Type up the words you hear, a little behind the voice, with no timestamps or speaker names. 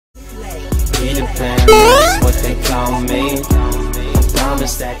your family, that's what they call me. I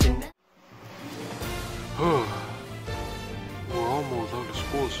promise that you We're almost out of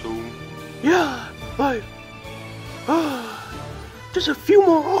school soon. Yeah, like, just a few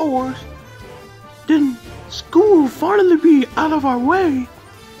more hours, then school will finally be out of our way.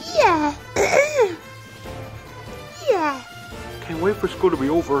 Yeah. Yeah. Can't wait for school to be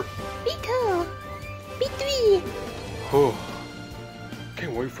over. Me too. Me three.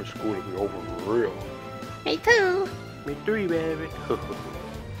 Can't wait for school to be over for real. Me too. Me three, baby.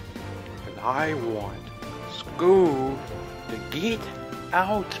 And I want school to get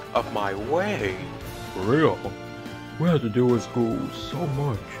out of my way. For real, we had to deal with school so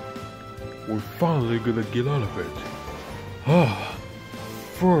much. We're finally gonna get out of it.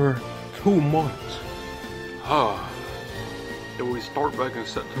 For 2 months. Then we start back in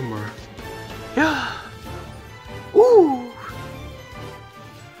September. Yeah. Ooh.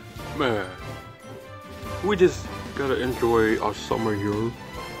 Man, we just gotta enjoy our summer here.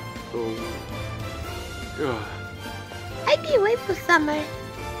 So, yeah. I can't wait for summer.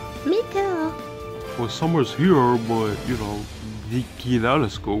 Me too. Well, summer's here, but you know, you get out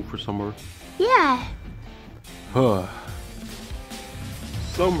of school for summer. Yeah.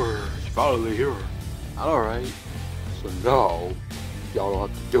 Summer is finally here. Alright. So now, y'all don't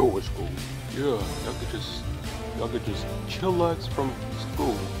have to deal with school. Yeah, y'all could just chillax from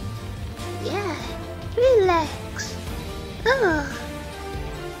school. Yeah. Relax. Just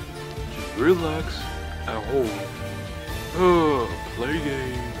relax at home. Play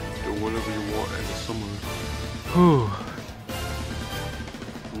games, do whatever you want in the summer.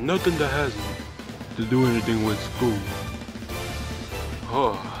 Nothing that has to do anything with school.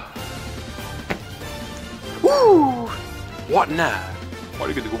 Ooh. What now? Why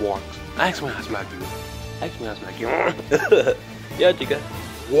do you get to go walk? Ask me how I smack you. Ask me how I smack you. Yeah, Chica.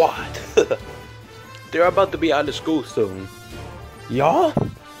 What? They're about to be out of school soon. Y'all?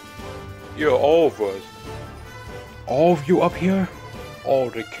 Yeah, all of us. All of you up here? All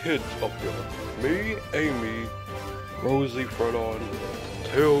the kids up here. Me, Amy, Rosie, Fredon,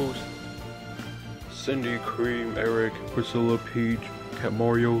 Tails, Cindy, Cream, Eric, Priscilla, Peach, Cat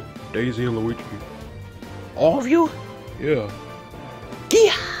Mario, Daisy, and Luigi. All of you? Yeah.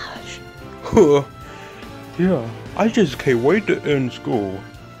 Gosh. Yeah, I just can't wait to end school.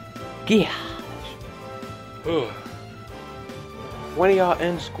 Gosh. When are y'all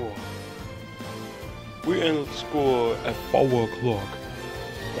in school? We end school at 4 o'clock.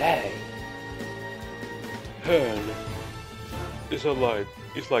 Dang. And it's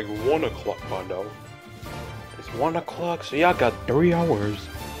like 1 o'clock by now. It's 1 o'clock, so y'all got 3 hours.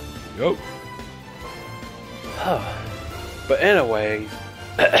 Yup. But anyways,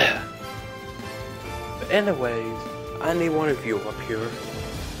 I need one of you up here.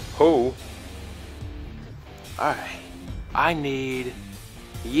 Who? Alright, I need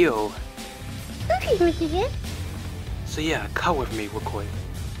you. Okay, Mr. Kid. So yeah, cut with me real quick.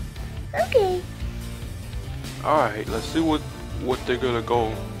 Okay. Alright, let's see what they're gonna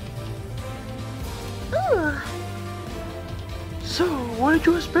go. Ooh. So, what did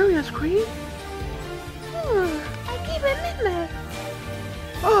you experience, Cream? I can't remember.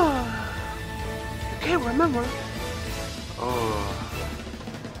 Oh. You can't remember?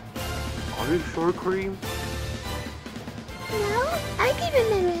 Are you sure, Cream? No, I can't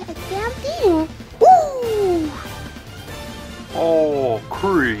remember a damn thing. Ooh. Oh,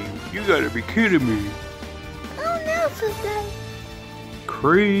 Cream, you gotta be kidding me. Oh no, sister.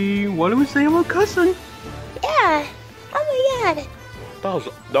 Cream, what do we say about cussing? Yeah. Oh my god.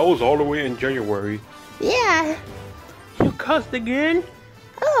 That was all the way in January. Yeah. You cussed again?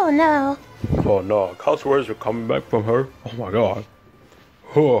 Oh no. Oh no, cuss words are coming back from her. Oh my god.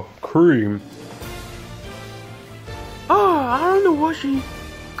 Cream. Oh, I don't know what she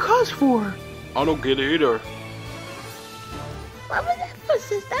cussed for. I don't get it either. What was that for,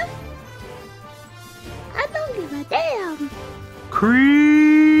 sister? I don't give a damn.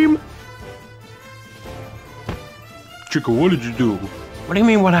 Cream. Chica, what did you do? What do you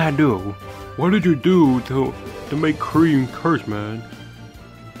mean what I do? What did you do to make Cream curse, man?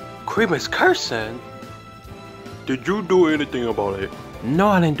 Cream is cursing? Did you do anything about it? No,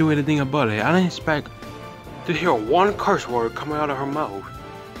 I didn't do anything about it. I didn't expect To hear one curse word coming out of her mouth.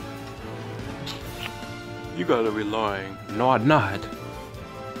 You gotta be lying. No, I'm not.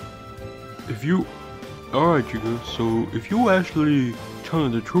 Alright, Chica, so if you actually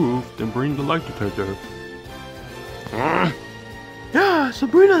telling the truth, then bring the light detector. Yeah,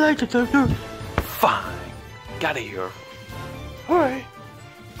 Sabrina liked detector. Fine. Gotta hear. Alright.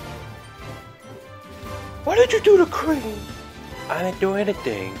 What did you do to Cream? I didn't do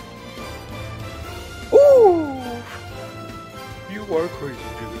anything. You are crazy,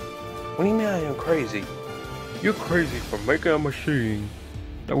 Chica. What do you mean I am crazy? You're crazy for making a machine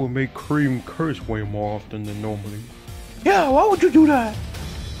that will make cream curse way more often than normally. Yeah, why would you do that?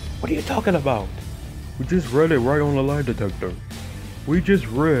 What are you talking about? We just read it right on the lie detector. We just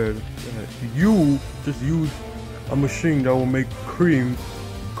read that you just used a machine that will make cream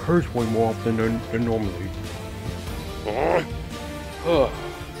curse way more often than normally.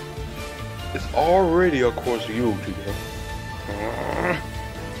 It's already according to you, Chica.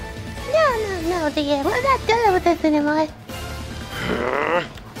 No, dear. We're not dealing with this anymore. God,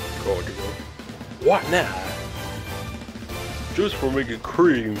 Chica. What now? Just for making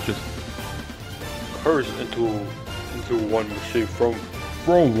cream just curse into one machine from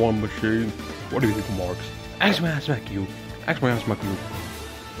one machine. What do you think, Marks? Ask me, I smack you. Ask me, I'll smack you.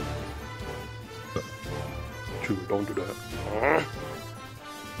 Chica, don't do that.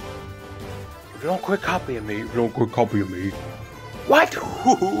 If you don't quit copying me. If you don't quit copying me. What?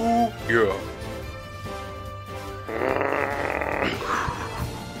 Yeah.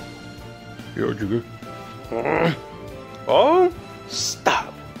 Yeah, Chica. Oh?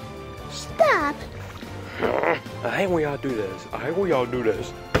 Stop. Stop. I hate when y'all do this.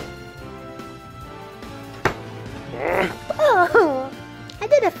 Oh, I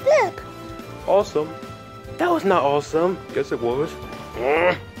did a flip. Awesome. That was not awesome. Yes, it was.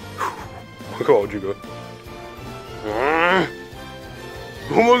 God, Chica. Oh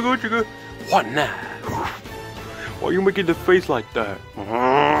my God, Chica. What now? Why are you making the face like that?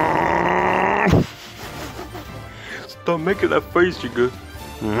 Stop making that face, Chica.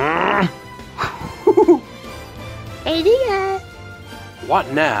 Hey, dear.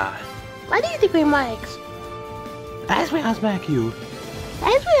 What now? Why do you think we're mics? Ask me, I'll smack you.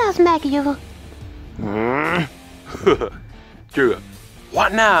 Ask me, I'll smack you. Chica,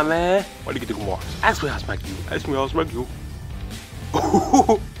 What now, man? why do you get the marks? Ask me, I'll smack you. Ask me, I'll smack you.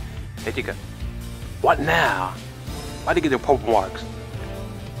 Hey, Chica. What now? Why did you get the purple marks?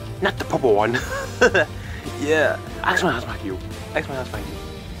 Not the purple one. Yeah. Ask me, I'll smack you. Ask me, I'll smack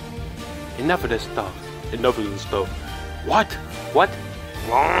you. Enough of this stuff. Enough of this stuff. What? What?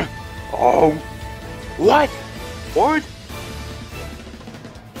 Oh, What? what?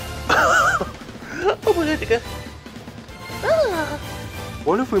 Oh my God, Chica. Oh,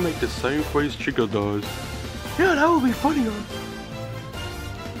 What if we make the same face Chica does? Yeah, that would be funnier.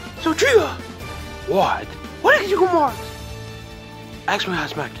 So, Chica, What? what did you go marks? Ask me, I'll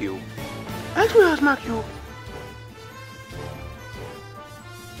smack you. Ask me, I'll smack you.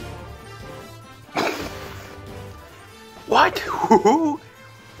 What? Why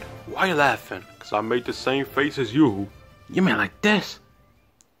are you laughing? Cause I made the same face as you. You mean like this?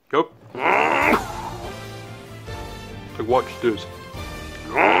 Yup. Like, watch this.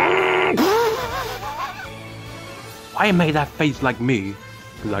 Why you made that face like me?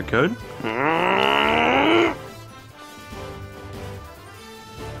 Cause I can.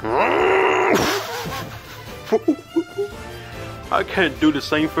 I can't do the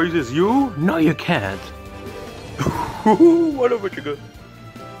same face as you. No, you can't. Whatever, Chica.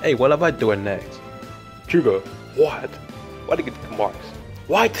 Hey, what am I doing next? Chica, What? Why did you get the marks?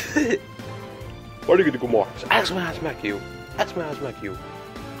 What? why do you get the marks? Ask me, I'll smack you. Ask me, I'll smack you.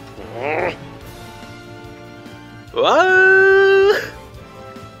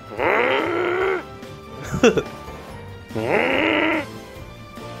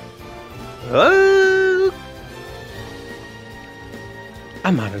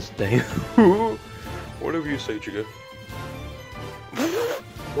 I'm out of this thing. Whatever you say, Chica.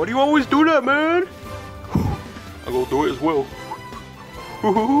 Why do you always do that, man? I'm gonna do it as well.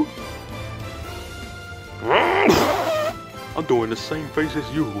 I'm doing the same face as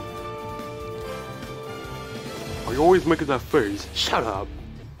you. Are you always making that face? Shut up.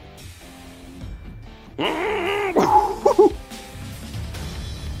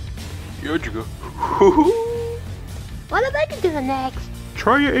 Yeah, Chica. what am I gonna do next?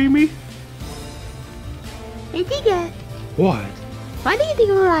 Try it, Amy. Hey, dear. What? Why do you think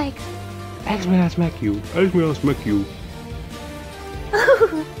we're mics? Ask me, I'll smack you. Ask me, I'll smack you.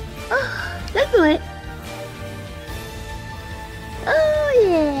 Let's do it. Oh,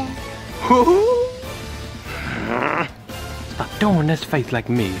 yeah. Stop doing this face like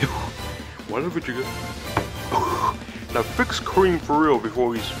me. Whatever, Chica. Now fix cream for real before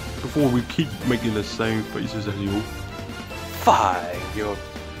we keep making the same faces as you. Fine, yo.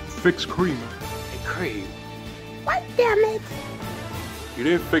 Fix cream. Hey, cream. What, damn it? You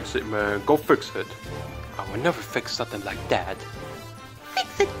didn't fix it, man. Go fix it. I would never fix something like that.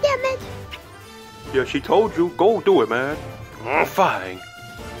 Fix it, damn it. Yeah, she told you. Go do it, man. Fine.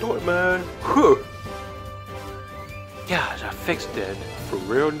 Do it, man. Gosh, I fixed it. For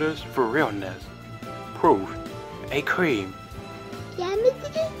realness, for realness. Proof. A cream. Yeah,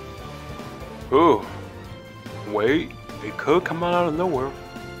 Mr. G? Oh. Wait, it could come out of nowhere.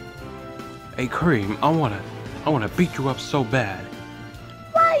 Hey Cream, I wanna beat you up so bad.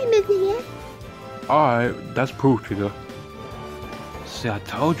 Why, Mr. G? Alright, that's proof, Chica. See, I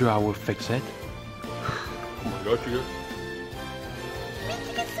told you I would fix it. Oh my god, Chica.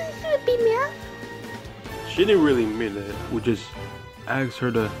 Mr. G seems to beat me up. She didn't really mean it. We just asked her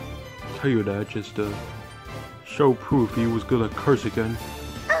to tell you that just to show proof he was gonna curse again.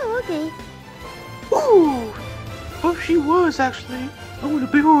 Oh, okay. Ooh! Oh, she was actually. I want to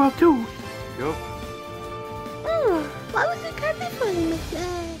beat her up too. Yup. What was the curtain for, Mr.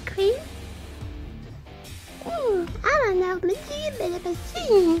 Cream? I don't know, Mr. G, a bit of a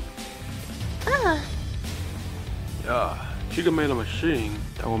scene. Yeah, Chica made a machine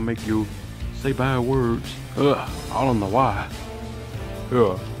that will make you say bad words. I don't know why.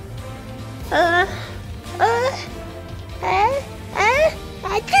 Yeah.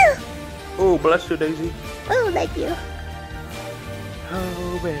 I do. Oh, bless you, Daisy. Oh, thank you.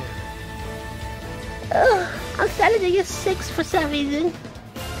 Oh, man. I'm starting to get sick for some reason.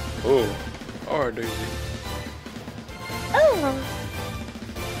 Oh, alright, Daisy.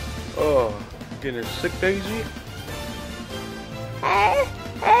 Oh, Getting sick, Daisy?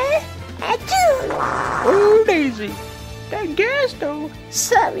 I do. Oh, Daisy. That gas, though.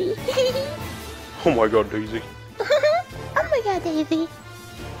 Sorry. Oh my god, Daisy. Oh my god, Daisy.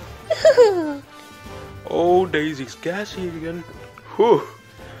 Oh, Daisy's gassy again. Whew.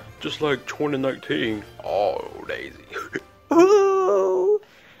 Just like 2019. Oh, Daisy. Oh,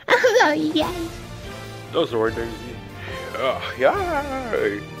 I'm sorry, guys. That's alright, Daisy.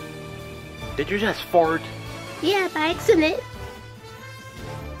 Yeah. Did you just fart? Yeah, by accident.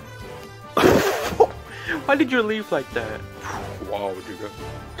 Why did you leave like that? Wow, Chica.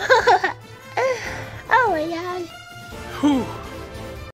 Oh my god. Whew.